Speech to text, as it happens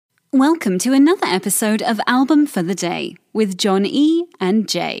Welcome to another episode of Album for the Day with John E. and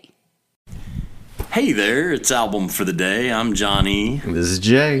Jay. Hey there, it's Album for the Day. I'm John E. This is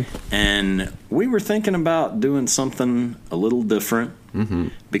Jay. And we were thinking about doing something a little different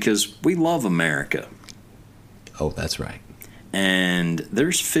because we love America. Oh, that's right. And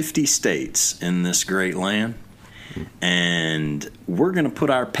there's 50 states in this great land. And we're going to put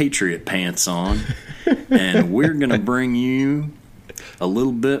our patriot pants on and we're going to bring you a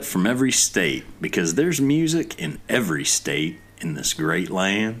little bit from every state because there's music in every state in this great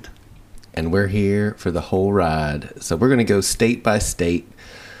land. And we're here for the whole ride. So we're going to go state by state,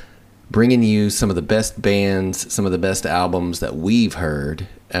 bringing you some of the best bands, some of the best albums that we've heard.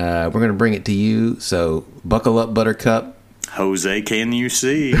 We're going to bring it to you. So buckle up, Buttercup. Jose, can you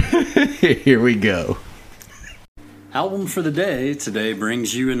see? Here we go. Album for the Day today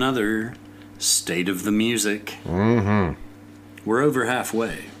brings you another State of the Music. We're over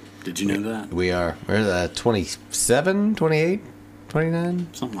halfway. Did you know that? We are. We're at 27, 28,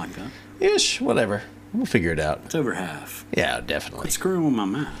 29? Something like that. Ish, whatever. We'll figure it out. It's over half. Yeah, definitely. It's screwing with my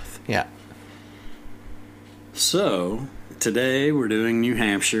math. Yeah. So, today we're doing New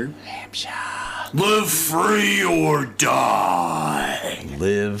Hampshire. Hampshire. Live free or die.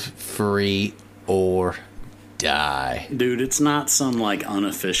 Live free or die. Dude, it's not some like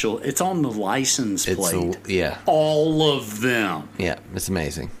unofficial. It's on the license plate. Yeah. All of them. Yeah, it's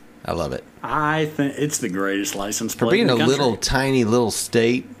amazing. I love it. I think it's the greatest license plate For being in a the country. little tiny little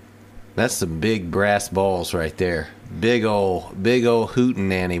state, that's some big brass balls right there. Big old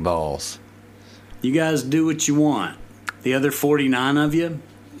hootenanny balls. You guys do what you want. The other 49 of you,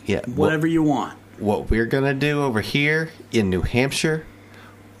 Yeah. whatever you want. What we're going to do over here in New Hampshire,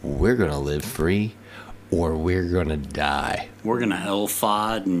 we're going to live free or we're going to die. We're going to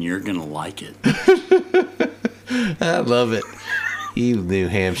hellfide and you're going to like it. I love it. You New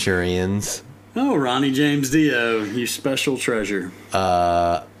Hampshireans. Oh, Ronnie James Dio, you special treasure.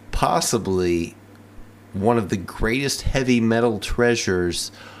 Possibly one of the greatest heavy metal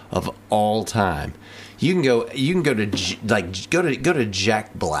treasures of all time. You can go to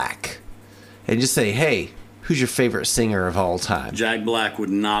Jack Black and just say, "Hey, who's your favorite singer of all time?" Jack Black would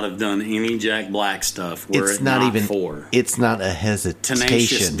not have done any Jack Black stuff were It's it not even for. It's not a hesitation.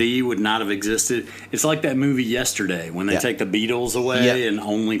 Tenacious D would not have existed. It's like that movie Yesterday when they take the Beatles away and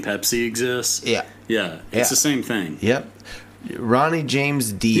only Pepsi exists. Yeah. Yeah, it's the same thing. Yep. Ronnie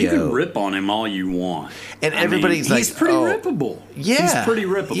James Dio. You can rip on him all you want. And everybody's like, he's pretty oh, rippable. Yeah. He's pretty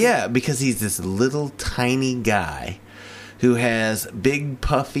rippable. Yeah, because he's this little tiny guy who has big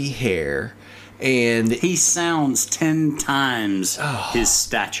puffy hair and He sounds 10 times his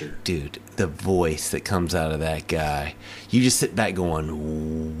stature. dude, the voice that comes out of that guy. You just sit back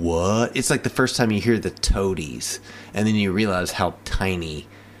going, "What?" It's like the first time you hear the Toadies and then you realize how tiny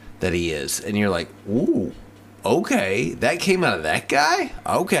that he is. And you're like, "Ooh. Okay, that came out of that guy.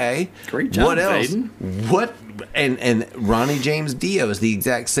 Okay, Great job, what else? Faden. What?" And Ronnie James Dio is the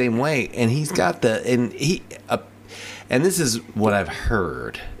exact same way, and he's got and this is what I've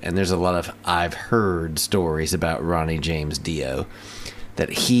heard, and there's a lot of I've heard stories about Ronnie James Dio that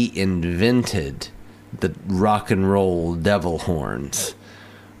he invented the rock and roll devil horns.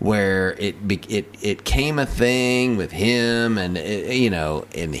 Where it came a thing with him, and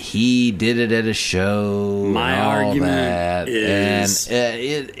and he did it at a show. My and all argument that. is,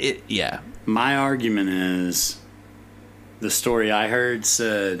 and My argument is, the story I heard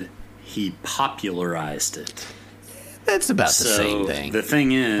said he popularized it. that's about the same thing. The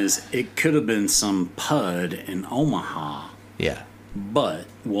thing is, it could have been some pud in Omaha, Yeah, but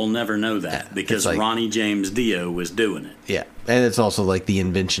we'll never know that because like- Ronnie James Dio was doing it. yeah, and it's also like the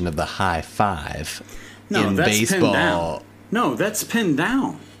invention of the high five in that's baseball. pinned down. No, that's pinned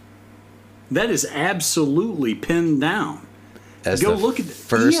down. That is absolutely pinned down. As Go the look at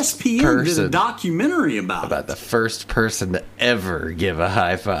first ESPN did a person documentary about it. the first person to ever give a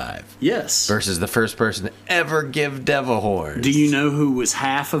high five Yes. versus the first person to ever give devil horns. Do you know who was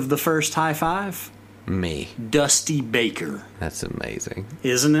half of the first high five? Me? Dusty Baker. That's amazing.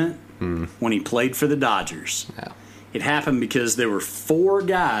 Isn't it? When he played for the Dodgers. Yeah. It happened because there were 4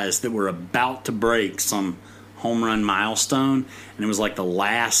 guys that were about to break some home run milestone, and it was like the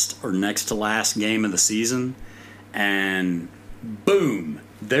last or next to last game of the season, and boom,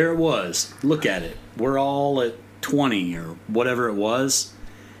 there it was. Look at it. We're all at 20 or whatever it was,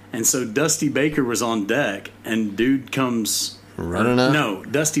 and so Dusty Baker was on deck, and dude comes running up. No,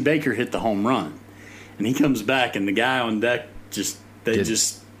 Dusty Baker hit the home run, and he comes back, and the guy on deck just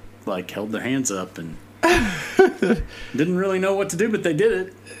held their hands up and didn't really know what to do, but they did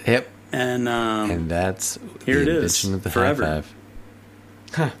it. Yep. And that's here the it is, invention of the forever. high five.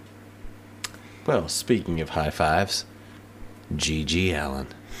 Huh. Well, speaking of high fives, G.G. Allen.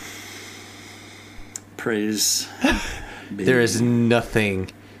 Praise. There is nothing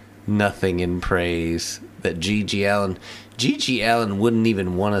in praise that G.G. Allen wouldn't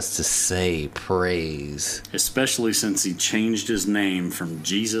even want us to say praise. Especially since he changed his name from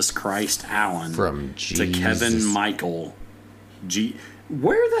Jesus Christ Allen to Kevin Michael.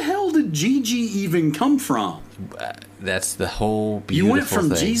 Where the hell did G.G. even come from? That's the whole beautiful You went from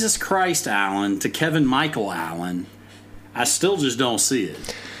thing. Jesus Christ Allen to Kevin Michael Allen. I still just don't see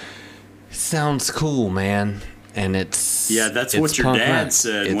it. Sounds cool, man. And it's... Yeah, that's it's what your punk dad rock.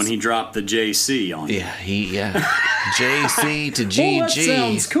 said when he dropped the JC on you. Yeah. JC to GG. Well, that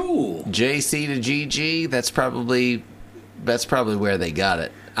sounds cool. JC to GG, that's probably where they got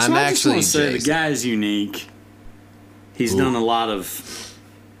it. So I just want to say the guy's unique. He's done a lot of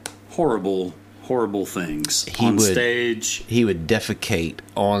horrible things on stage. He would defecate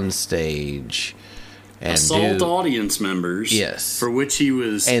on stage and assault audience members. Yes. For which he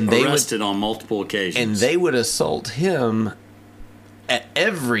was arrested on multiple occasions. And they would assault him at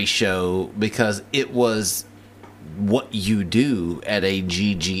every show because it was what you do at a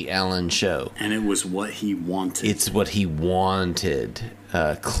G.G. Allen show. And it was what he wanted. It's what he wanted.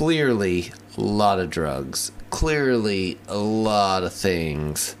 Clearly, a lot of drugs. Clearly, a lot of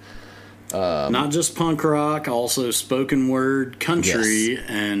things. Not just punk rock, also spoken word, country,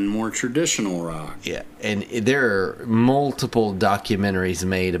 and more traditional rock. Yeah, and there are multiple documentaries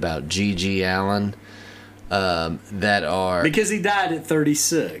made about G.G. Allen that are... Because he died at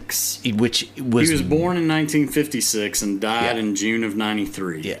 36. Which was... He was born in 1956 and died in June of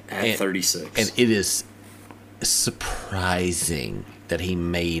 93 at 36. And it is surprising that he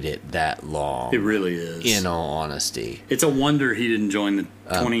made it that long. It really is. In all honesty. It's a wonder he didn't join the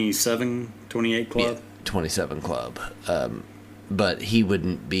 28 club. Yeah, 27 club. But he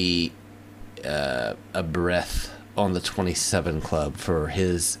wouldn't be a breath on the 27 club for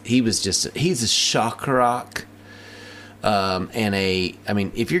his... He's a shock rock.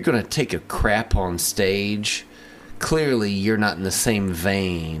 If you're going to take a crap on stage, clearly you're not in the same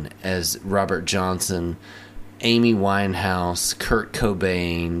vein as Robert Johnson, Amy Winehouse, Kurt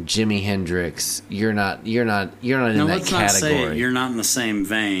Cobain, Jimi Hendrix. You're not in that category. Let's not say you're not in the same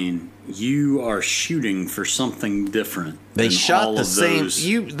vein. You are shooting for something different. They shot the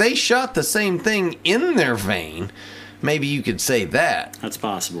same thing in their vein. Maybe you could say that. That's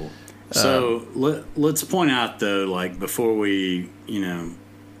possible. So let's point out though, like before we,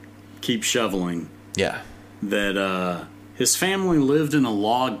 keep shoveling. Yeah. That his family lived in a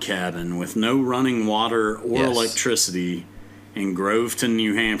log cabin with no running water or electricity in Groveton,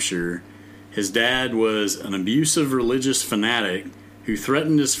 New Hampshire. His dad was an abusive religious fanatic who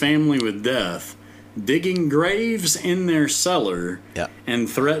threatened his family with death, digging graves in their cellar and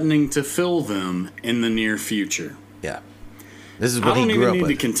threatening to fill them in the near future. Yeah. This is what he grew up with. I don't even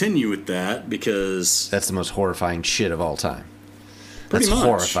need to continue with that because... That's the most horrifying shit of all time. Pretty much.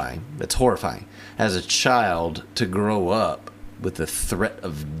 Horrifying. That's horrifying. As a child, to grow up with the threat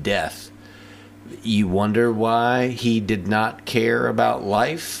of death, you wonder why he did not care about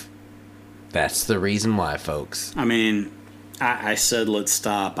life? That's the reason why, folks. I mean, I said let's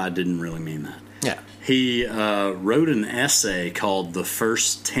stop. I didn't really mean that. Yeah. He wrote an essay called The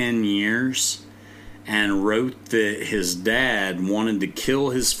First 10 Years and wrote that his dad wanted to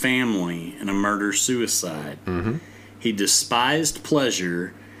kill his family in a murder-suicide. Mm-hmm. He despised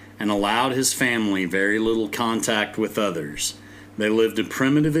pleasure and allowed his family very little contact with others. They lived a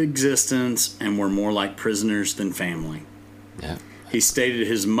primitive existence and were more like prisoners than family. Yeah. He stated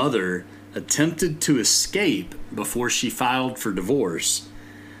his mother attempted to escape before she filed for divorce,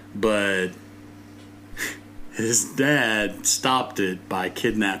 but his dad stopped it by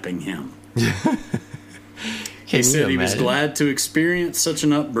kidnapping him. He said he was glad to experience such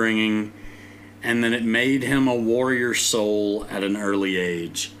an upbringing and that it made him a warrior soul at an early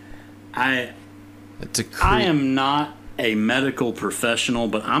age. I am not a medical professional,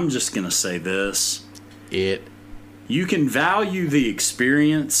 but I'm just going to say this. You can value the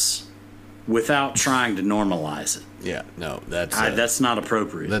experience without trying to normalize it. Yeah, no, that's not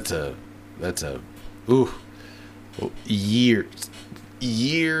appropriate.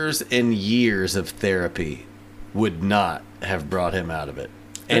 Years and years of therapy would not have brought him out of it.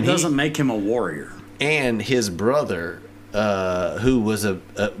 And it doesn't make him a warrior. And his brother, who was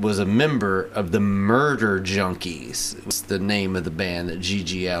a member of the Murder Junkies, was the name of the band that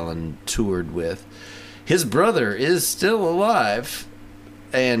G.G. Allen toured with. His brother is still alive,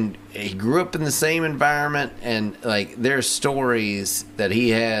 and he grew up in the same environment. And there's stories that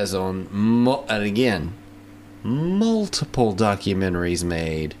he has on, and again, multiple documentaries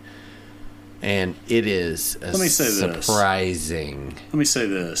made And it is Let me say surprising. Let me say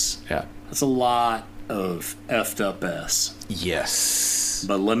this. Yeah. That's a lot of effed up S. Yes.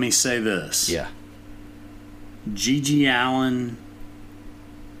 But let me say this. Yeah. Gigi Allen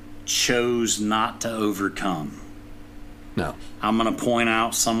chose not to overcome. No. I'm going to point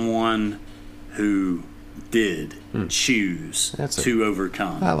out someone who did choose to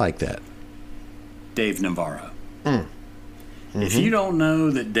overcome. I like that. Dave Navarro. If you don't know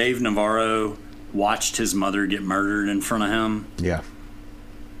that Dave Navarro watched his mother get murdered in front of him, Yeah.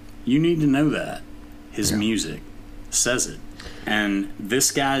 you need to know that. His music says it. And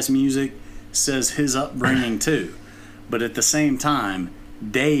this guy's music says his upbringing too. But at the same time,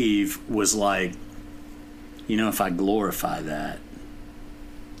 Dave was like, you know, if I glorify that,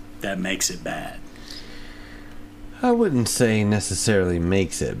 that makes it bad. I wouldn't say necessarily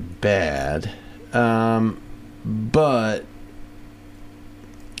makes it bad. But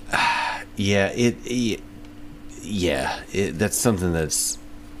that's something that's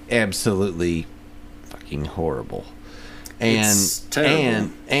absolutely fucking horrible. And It's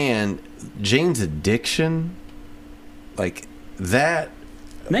terrible. and Jane's addiction, like that.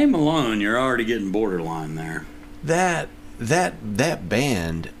 Name alone, you're already getting borderline there. That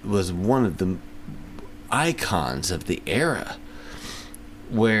band was one of the icons of the era,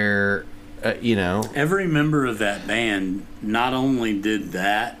 where Every member of that band not only did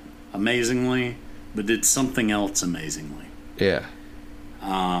that amazingly, but did something else amazingly. Yeah.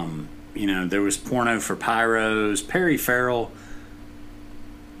 There was Porno for Pyros. Perry Farrell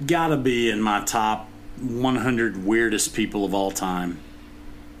gotta be in my top 100 weirdest people of all time,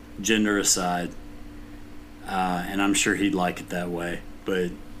 gender aside. And I'm sure he'd like it that way.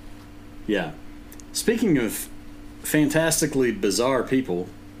 But, yeah. Speaking of fantastically bizarre people,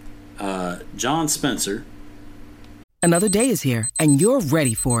 John Spencer. Another day is here, and you're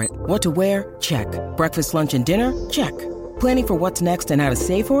ready for it. What to wear? Check. Breakfast, lunch, and dinner? Check. Planning for what's next and how to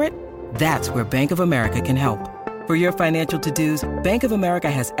save for it? That's where Bank of America can help. For your financial to-dos, Bank of America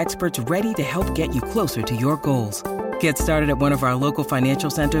has experts ready to help get you closer to your goals. Get started at one of our local financial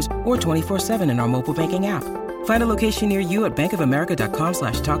centers or 24/7 in our mobile banking app. Find a location near you at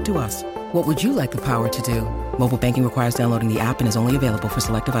bankofamerica.com/talktous. What would you like the power to do? Mobile banking requires downloading the app and is only available for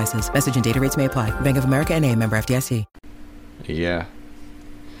select devices. Message and data rates may apply. Bank of America NA, member FDIC. Yeah.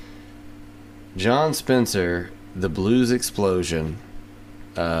 John Spencer, the Blues Explosion,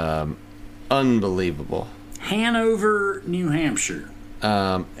 unbelievable. Hanover, New Hampshire.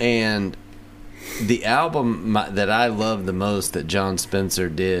 And the album that I love the most that John Spencer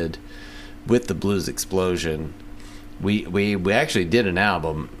did with the Blues Explosion, we actually did an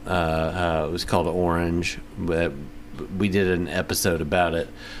album. It was called Orange. We did an episode about it.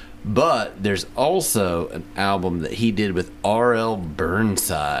 But there's also an album that he did with R.L.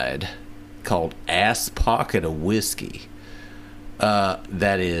 Burnside called Ass Pocket of Whiskey.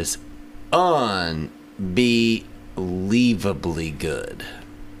 That is unbelievably good.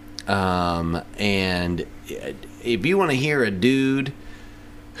 And if you want to hear a dude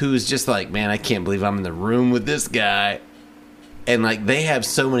who's just like, man, I can't believe I'm in the room with this guy, and like they have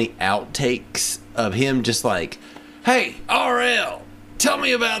so many outtakes of him just like, hey, RL, tell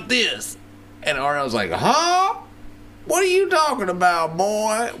me about this. And RL's like, huh? What are you talking about,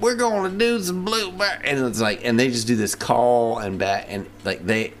 boy? We're going to do some blue. And it's like, and they just do this call and back, and like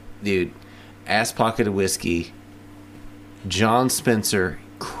dude, Ass Pocket of Whiskey, John Spencer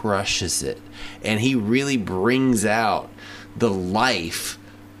crushes it. And he really brings out the life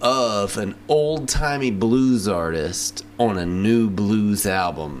of an old-timey blues artist on a new blues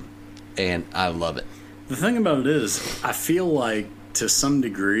album. And I love it. The thing about it is, I feel like, to some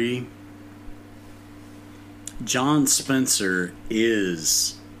degree, John Spencer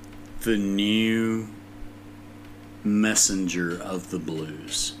is the new messenger of the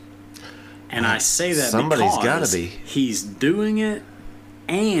blues. And I say that somebody's because gotta be. He's doing it,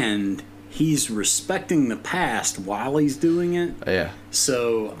 and he's respecting the past while he's doing it. Yeah.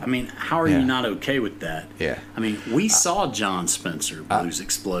 So, I mean, how are you not okay with that? Yeah. I mean, we saw John Spencer, Blues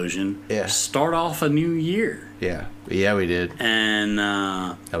Explosion, Yeah. start off a new year. Yeah. Yeah, we did. And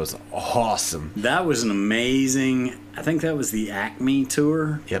That was awesome. that was an amazing, I think that was the Acme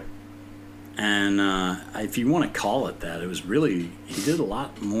tour. Yep. And if you want to call it that, it was really, he did a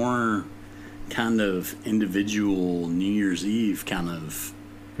lot more kind of individual New Year's Eve kind of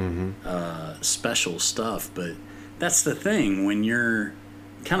special stuff. But that's the thing, when you're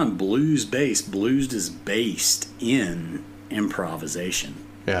kind of blues is based in improvisation.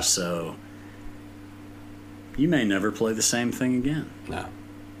 Yeah. So you may never play the same thing again. No.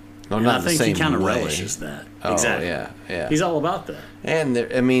 No, and not I the think same he kind of way. relishes that. Oh, Exactly. yeah. He's all about that. And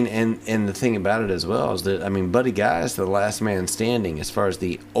and the thing about it as well is that Buddy Guy is the last man standing as far as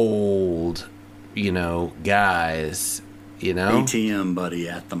the old, guys, ATM Buddy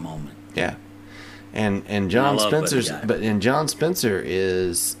at the moment. Yeah. And John I love Spencer's Buddy Guy. John Spencer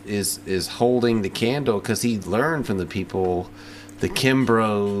is holding the candle because he learned from the people, the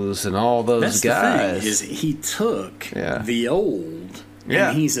Kimbros and all those That's guys. the thing, is he took the old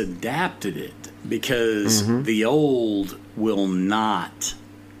and he's adapted it, because the old will not,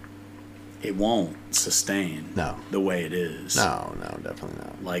 it won't sustain the way it is. No, definitely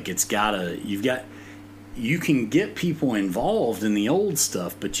not. Like, you can get people involved in the old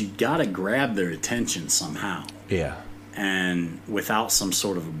stuff, but you gotta grab their attention somehow. Yeah. And without some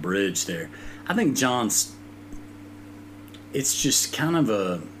sort of a bridge there. I think it's just kind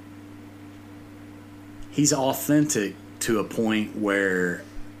of he's authentic to a point where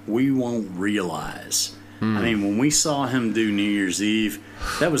we won't realize. I mean, when we saw him do New Year's Eve,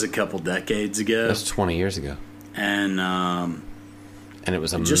 that was a couple decades ago. That's 20 years ago. And it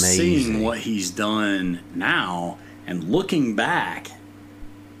was amazing. Just seeing what he's done now and looking back,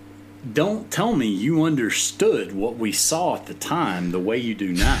 don't tell me you understood what we saw at the time the way you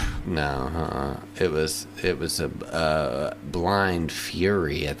do now. No, it was a blind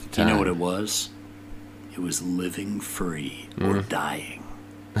fury at the time. You know what it was? It was living free or dying.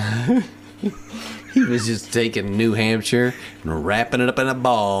 He was just taking New Hampshire and wrapping it up in a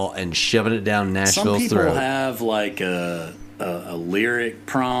ball and shoving it down Nashville's throat. Some people have like a lyric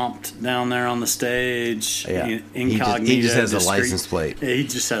prompt down there on the stage. Yeah. Incognito. He just has a license plate. Yeah, he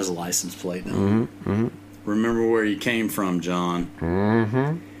just has a license plate now. Remember where you came from, John.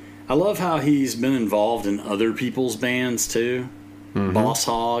 I love how he's been involved in other people's bands too. Boss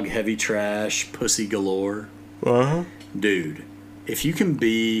Hog, Heavy Trash, Pussy Galore. Dude, if you can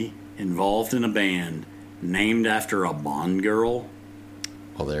be involved in a band named after a Bond girl,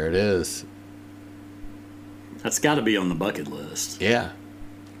 well, there it is. That's got to be on the bucket list. Yeah.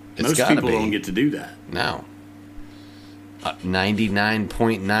 Most people don't get to do that. No.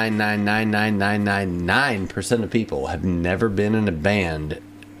 99.9999999% of people have never been in a band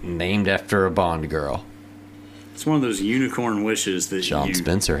named after a Bond girl. It's one of those unicorn wishes that John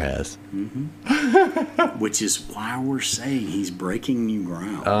Spencer has. Which is why we're saying he's breaking new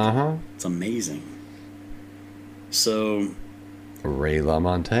ground. It's amazing. So, Ray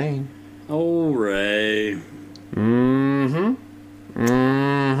LaMontagne. Oh, Ray. I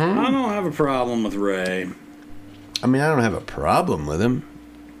don't have a problem with Ray. I mean, I don't have a problem with him.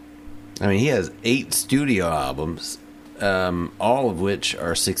 I mean, he has 8 studio albums, all of which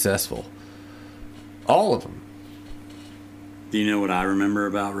are successful. All of them. Do you know what I remember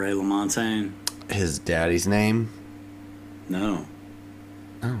about Ray LaMontagne? His daddy's name? No.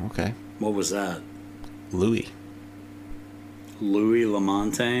 Oh, okay. What was that? Louis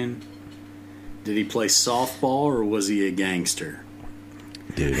LaMontagne? Did he play softball or was he a gangster?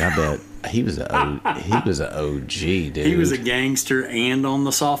 Dude, I bet he was a OG, dude. He was a gangster and on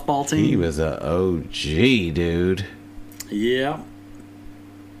the softball team? He was a OG, dude. Yeah.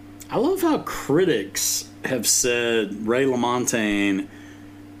 I love how critics have said Ray LaMontagne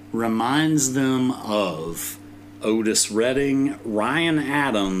reminds them of Otis Redding, Ryan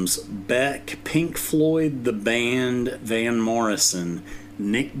Adams, Beck, Pink Floyd, the band, Van Morrison,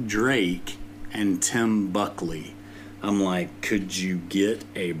 Nick Drake, and Tim Buckley. I'm like, could you get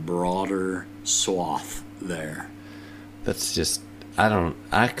a broader swath there? That's just,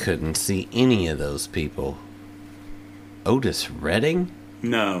 I couldn't see any of those people. Otis Redding?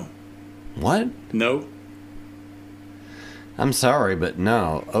 No. What? Nope. I'm sorry, but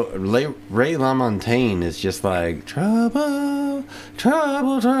no. Ray LaMontagne is just like, trouble,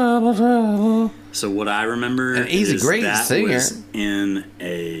 trouble, trouble, trouble. So what I remember and he's is a great that singer. Was in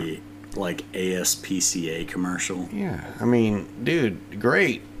a like ASPCA commercial. Yeah, I mean, dude,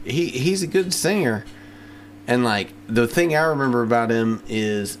 great. He's a good singer. And like the thing I remember about him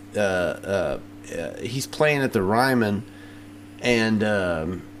is he's playing at the Ryman,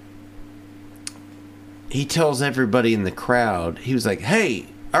 and he tells everybody in the crowd, he was like, hey,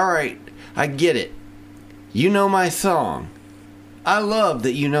 all right, I get it. You know my song. I love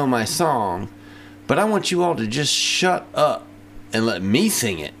that you know my song, but I want you all to just shut up and let me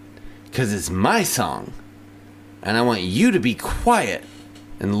sing it, because it's my song. And I want you to be quiet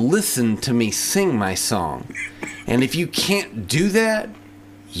and listen to me sing my song. And if you can't do that,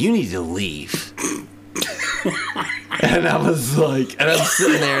 you need to leave. And I was like, and I'm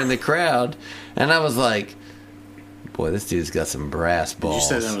sitting there in the crowd, and I was like, Boy, this dude's got some brass balls.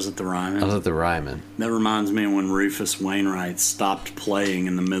 Did you say that was at the Ryman? I was at the Ryman. That reminds me of when Rufus Wainwright stopped playing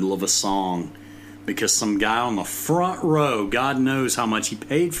in the middle of a song because some guy on the front row, God knows how much he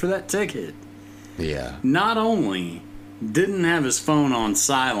paid for that ticket, Yeah. not only didn't have his phone on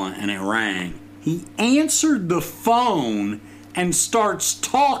silent and it rang, he answered the phone and starts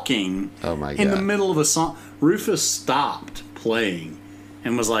talking Oh my in the God. middle of a song. Rufus stopped playing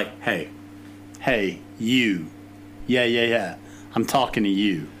and was like, hey, you. Yeah. I'm talking to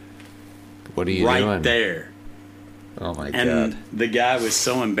you. What are you right doing? there. Oh my And God. the guy was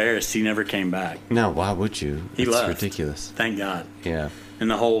so embarrassed he never came back. No, why would you? He It's left. ridiculous. Thank God. Yeah. And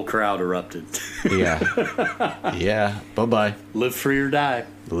the whole crowd erupted. Yeah. Yeah. Bye-bye. Live free or die.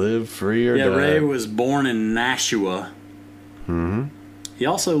 Live free or Yeah, die. Ray was born in Nashua. Mm-hmm. He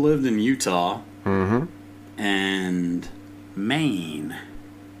also lived in Utah and Maine.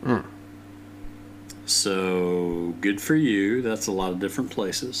 Mm. So good for you. That's a lot of different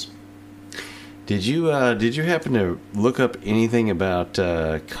places. Did you happen to look up anything about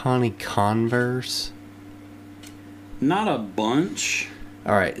Connie Converse? Not a bunch.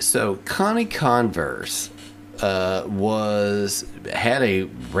 All right, so Connie Converse had a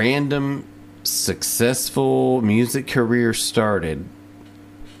random successful music career started,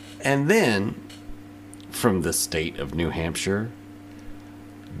 and then from the state of New Hampshire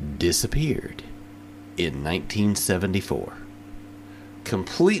disappeared in 1974.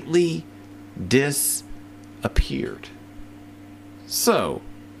 Completely disappeared. So,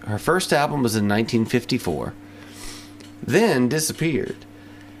 her first album was in 1954, then disappeared.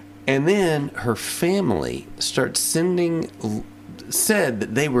 And then her family said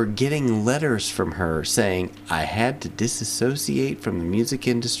that they were getting letters from her saying, I had to disassociate from the music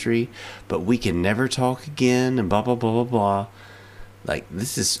industry, but we can never talk again, and blah, blah, blah, blah, blah. Like,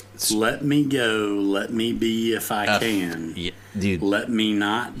 this is... Let me go. Let me be if I can. Yeah, dude, Let me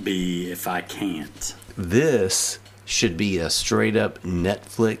not be if I can't. this should be a straight up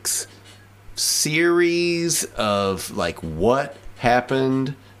Netflix series of, like, what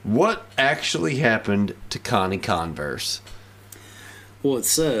actually happened to Connie Converse. Well, it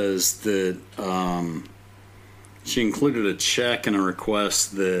says that she included a check and a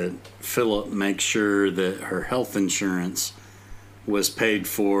request that Philip make sure that her health insurance was paid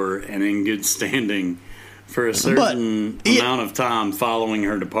for and in good standing for a certain amount of time following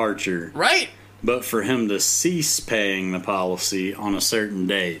her departure. Right? But for him to cease paying the policy on a certain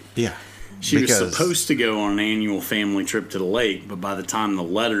date. Yeah. She was supposed to go on an annual family trip to the lake, but by the time the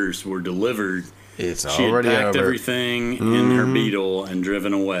letters were delivered, It's she had already packed over. everything in her Beetle and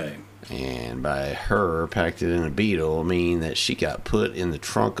driven away. And by her packed it in a Beetle, I mean that she got put in the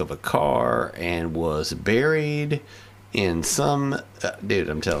trunk of a car and was buried in some... dude,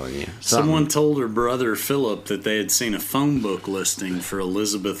 I'm telling you. Someone told her brother Philip that they had seen a phone book listing for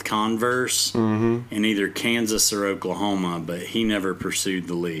Elizabeth Converse in either Kansas or Oklahoma, but he never pursued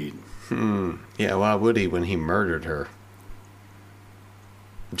the lead. Yeah, why would he when he murdered her?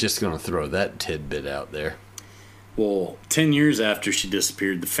 Just going to throw that tidbit out there. Well, 10 years after she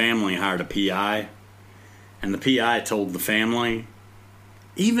disappeared, the family hired a PI, and the PI told the family,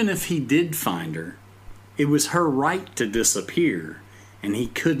 even if he did find her, it was her right to disappear, and he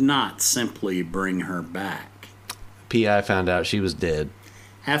could not simply bring her back. PI found out she was dead.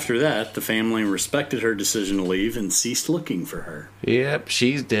 After that, the family respected her decision to leave and ceased looking for her. Yep,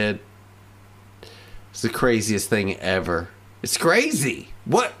 she's dead. It's the craziest thing ever. It's crazy.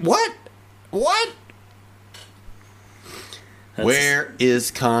 What? Where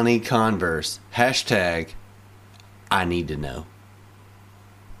is Connie Converse? Hashtag, I need to know.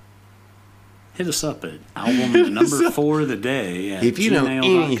 Hit us up at album number 4 of the day at If you know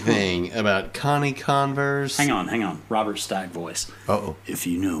gmail.com. anything about Connie Converse... Hang on. Robert Stack voice. Uh-oh. If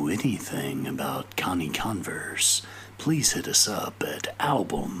you know anything about Connie Converse, please hit us up at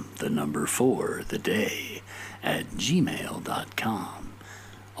album number 4 of the day at gmail.com.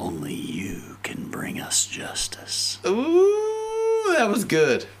 Only you can bring us justice. Ooh, that was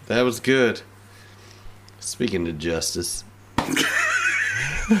good. That was good. Speaking of justice...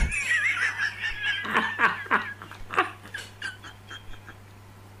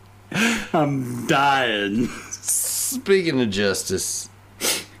 I'm dying. Speaking of justice,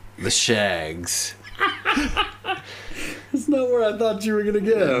 the Shags That's not where I thought you were going to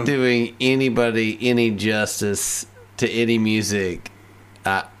go. doing anybody any justice to any music.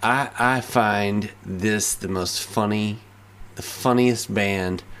 I find this the funniest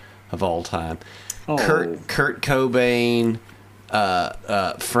band of all time. Oh. Kurt Cobain,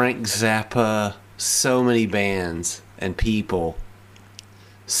 Frank Zappa, so many bands and people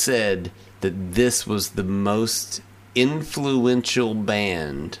said that this was the most influential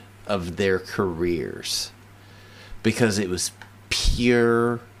band of their careers because it was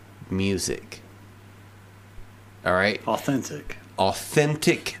pure music. All right? Authentic,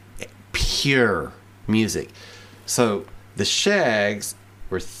 pure music. So the Shags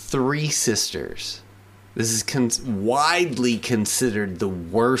were three sisters. This is widely considered the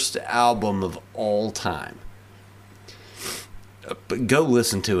worst album of all time. But go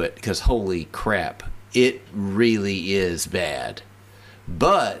listen to it, because holy crap, it really is bad.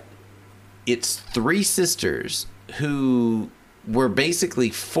 But it's three sisters who were basically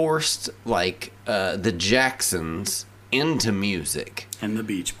forced, like the Jacksons, into music. And the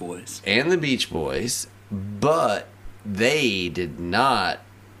Beach Boys. But they did not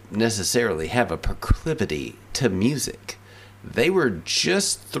necessarily have a proclivity to music. They were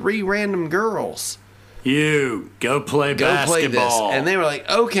just three random girls. You go play basketball. This. And they were like,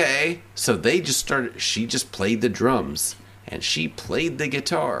 okay. So they just started. She just played the drums, and she played the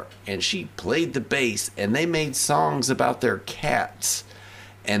guitar, and she played the bass, and they made songs about their cats,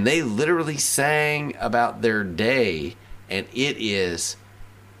 and they literally sang about their day, and it is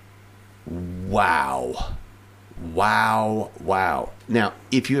wow. Now,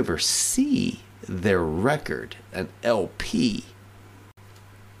 if you ever see their record, an LP,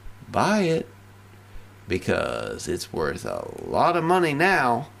 buy it, because it's worth a lot of money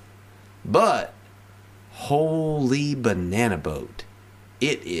now. But holy banana boat,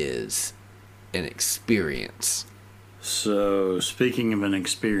 it is an experience. So, speaking of an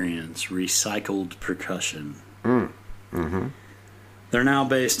experience, recycled percussion. They're now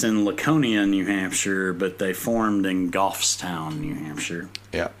based in Laconia, New Hampshire, but they formed in Goffstown, New Hampshire.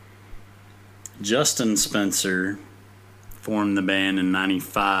 Yeah. Justin Spencer formed the band in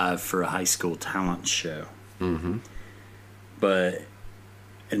 95 for a high school talent show. But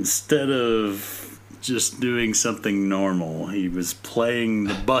instead of just doing something normal, he was playing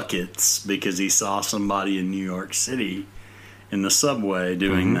the buckets because he saw somebody in New York City in the subway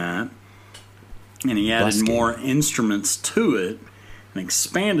doing that. And he added more instruments to it and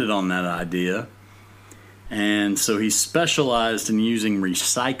expanded on that idea. And so he specialized in using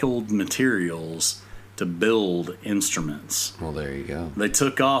recycled materials to build instruments. Well, there you go. They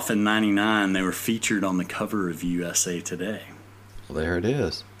took off in 99. They were featured on the cover of USA Today. Well, there it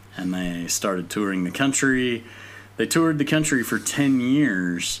is. And they started touring the country. They toured the country for 10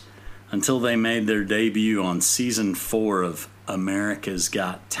 years until they made their debut on season 4 of America's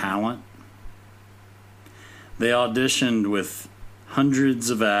Got Talent. They auditioned with hundreds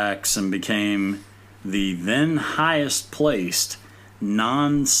of acts and became the then highest placed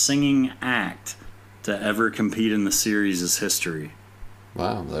non-singing act to ever compete in the series' history.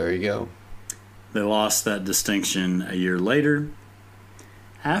 Wow, there you go. They lost that distinction a year later.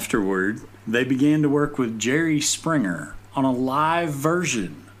 Afterward, they began to work with Jerry Springer on a live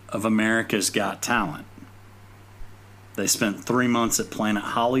version of America's Got Talent. They spent 3 months at Planet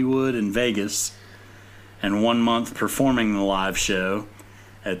Hollywood in Vegas and 1 month performing the live show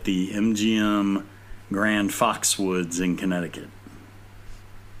at the MGM Grand Foxwoods in Connecticut.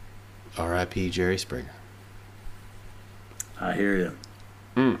 R.I.P. Jerry Springer. I hear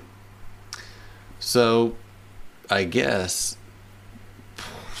you. So, I guess,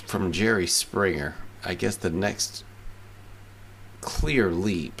 from Jerry Springer, I guess the next clear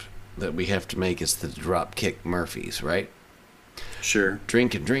leap that we have to make is the Dropkick Murphys, right? Sure.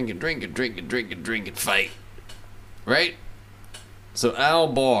 Drink and fight. Right? So Al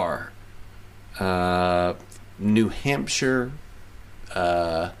Barr, New Hampshire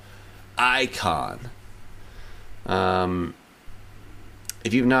icon.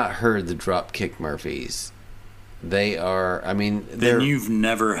 If you've not heard the Dropkick Murphys, they are, I mean, then you've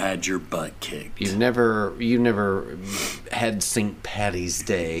never had your butt kicked. You've never had St. Paddy's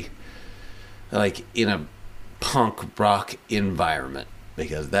Day like in a punk rock environment,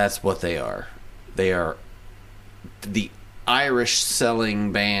 because that's what they are. They are the Irish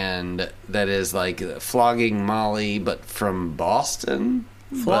selling band that is like Flogging Molly, but from Boston.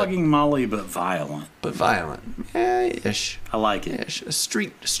 Flogging Molly, but violent. Yeah, ish. I like it. Ish.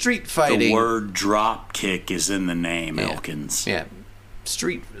 Street fighting. The word drop kick is in the name, Elkins. Yeah.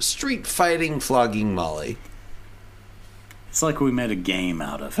 Street fighting Flogging Molly. It's like we made a game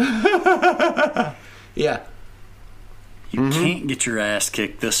out of it. Yeah. You can't get your ass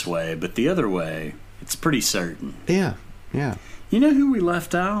kicked this way, but the other way, it's pretty certain. Yeah. You know who we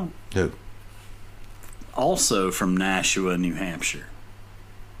left out? Who? Also from Nashua, New Hampshire.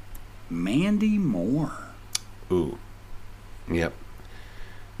 Mandy Moore. Ooh. Yep.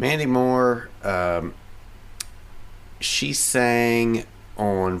 Mandy Moore, she sang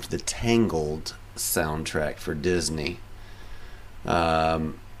on the Tangled soundtrack for Disney.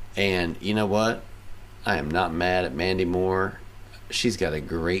 And you know what? I am not mad at Mandy Moore. She's got a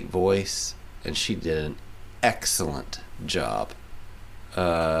great voice, and she did an excellent job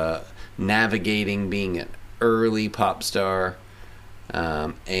navigating being an early pop star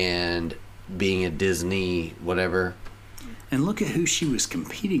and being a Disney whatever. And look at who she was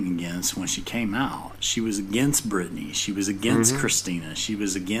competing against when she came out. She was against Britney. She was against Christina. She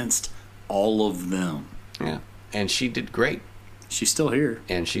was against all of them. Yeah, and she did great. She's still here.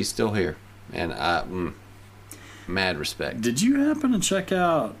 And she's still here. And mad respect. Did you happen to check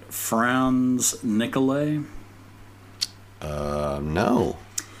out Franz Nicolay? No.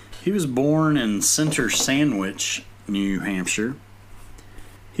 He was born in Center Sandwich, New Hampshire.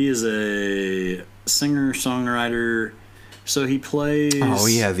 He is a singer-songwriter. So he plays... Oh,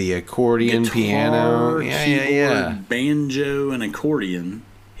 yeah, the accordion, guitar, piano. Yeah, keyboard, banjo, and accordion.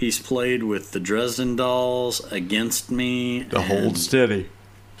 He's played with the Dresden Dolls, Against Me. The Hold Steady.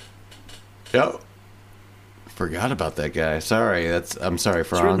 Yep. Forgot about that guy. Sorry. I'm sorry,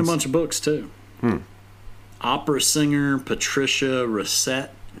 Franz. He's written a bunch of books, too. Opera singer Patricia Rosset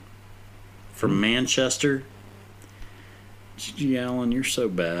from Manchester. G.G. Allen, you're so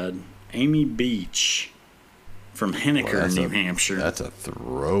bad. Amy Beach from Henniker, New Hampshire. That's a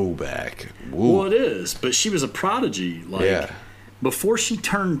throwback. Woo. Well, it is, but she was a prodigy. Before she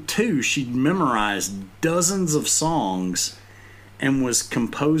turned 2, she'd memorized dozens of songs and was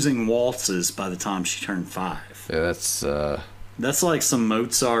composing waltzes by the time she turned 5. Yeah, that's like some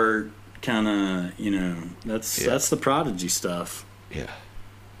Mozart kind of, that's the prodigy stuff. Yeah.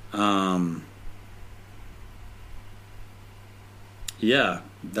 Yeah,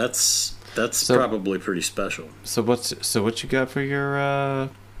 that's probably pretty special. So what you got for your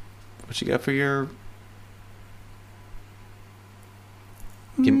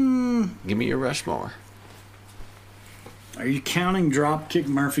Give me your Rushmore. Are you counting Dropkick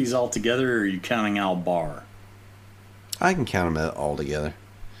Murphys all together, or are you counting Al Barr? I can count them all together.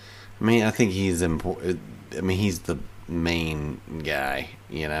 I mean, I think he's important. I mean, he's the main guy,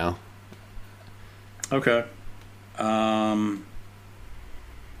 you know? Okay.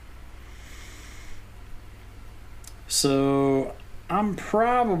 So I'm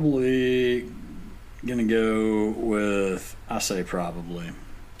probably going to go with, I say probably.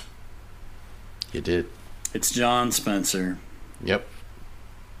 You did. It's John Spencer. Yep.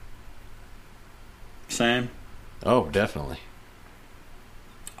 Same? Oh, definitely.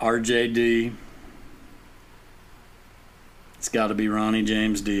 RJD. It's got to be Ronnie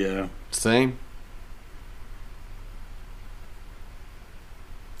James Dio. Same.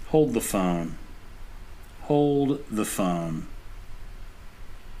 Hold the phone. Hold the phone.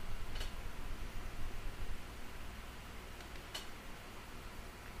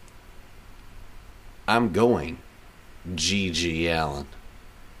 I'm going G.G. Allen.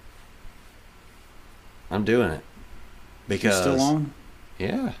 I'm doing it. Because You still on?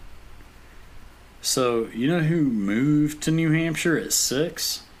 Yeah. So, you know who moved to New Hampshire at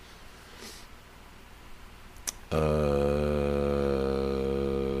 6?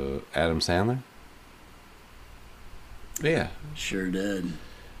 Adam Sandler? Yeah. Sure did.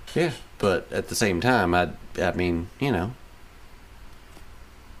 Yeah. But at the same time, I mean, you know.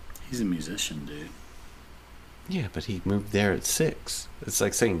 He's a musician, dude. Yeah, but he moved there at 6. It's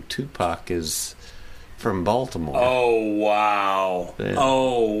like saying Tupac is from Baltimore. Oh, wow. Yeah.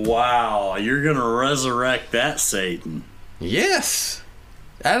 Oh, wow. You're going to resurrect that Satan. Yes.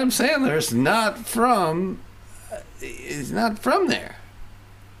 Adam Sandler is not from there.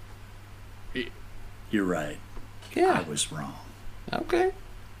 You're right. Yeah. I was wrong. Okay.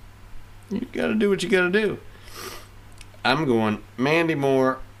 You got to do what you got to do. I'm going Mandy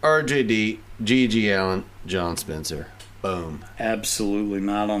Moore, RJD, G.G. Allen, John Spencer. Boom. Absolutely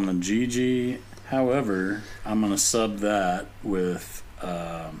not on the GG. However, I'm going to sub that with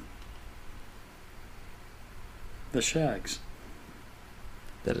the Shags.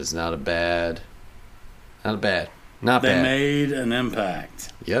 That is not bad. Not They bad. made an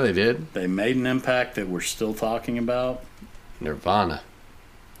impact. Yeah, they did. They made an impact that we're still talking about. Nirvana.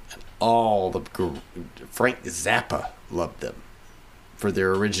 And all the... Frank Zappa loved them for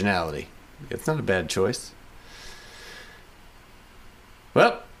their originality. It's not a bad choice.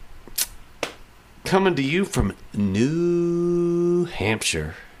 Well, coming to you from New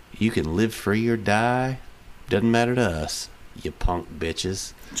Hampshire. You can live free or die. Doesn't matter to us, you punk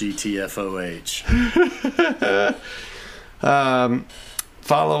bitches. GTFOH.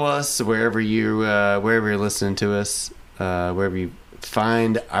 Follow us wherever you're listening to us, wherever you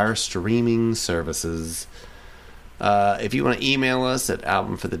find our streaming services. If you want to email us at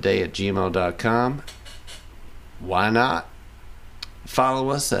albumfortheday@gmail.com, why not? Follow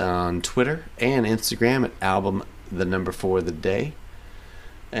us on Twitter and Instagram at album4theday.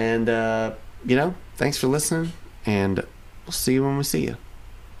 And, thanks for listening, and we'll see you when we see you.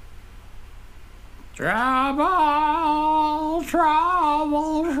 Trouble,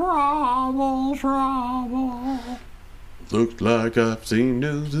 trouble, trouble, trouble. Looks like I've seen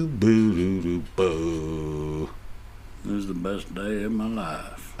news of boo-doo-doo-boo. This is the best day of my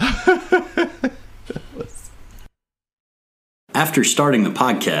life. After starting the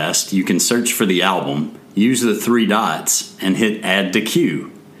podcast, you can search for the album, use the 3 dots, and hit add to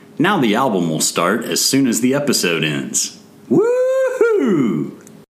queue. Now the album will start as soon as the episode ends. Woohoo!